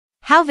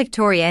How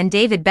Victoria and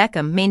David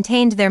Beckham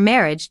maintained their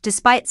marriage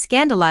despite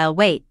scandal. I'll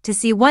wait to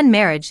see one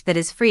marriage that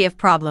is free of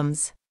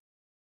problems.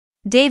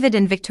 David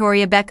and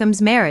Victoria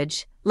Beckham's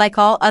marriage, like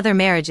all other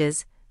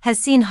marriages, has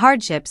seen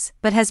hardships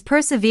but has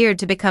persevered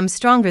to become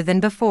stronger than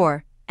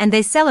before, and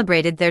they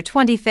celebrated their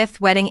 25th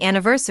wedding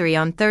anniversary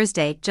on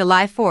Thursday,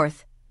 July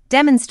 4th,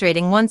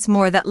 demonstrating once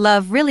more that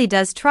love really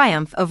does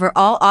triumph over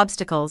all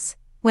obstacles.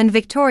 When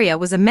Victoria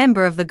was a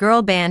member of the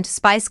girl band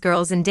Spice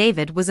Girls and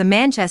David was a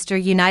Manchester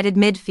United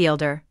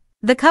midfielder,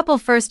 the couple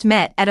first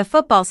met at a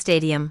football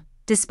stadium,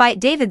 despite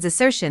David's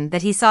assertion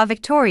that he saw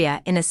Victoria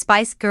in a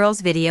Spice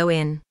Girls video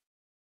in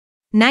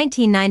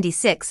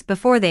 1996.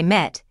 Before they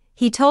met,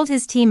 he told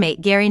his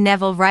teammate Gary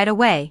Neville right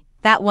away,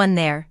 "That one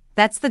there,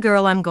 that's the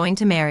girl I'm going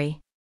to marry."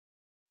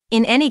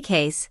 In any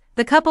case,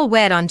 the couple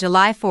wed on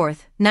July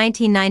 4,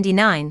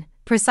 1999,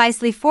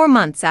 precisely 4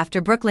 months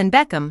after Brooklyn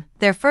Beckham,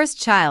 their first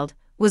child,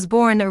 was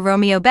born.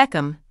 Romeo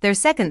Beckham, their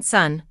second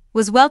son,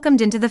 was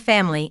welcomed into the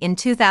family in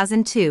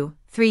 2002,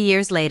 3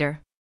 years later.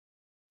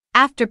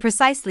 After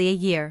precisely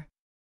a year.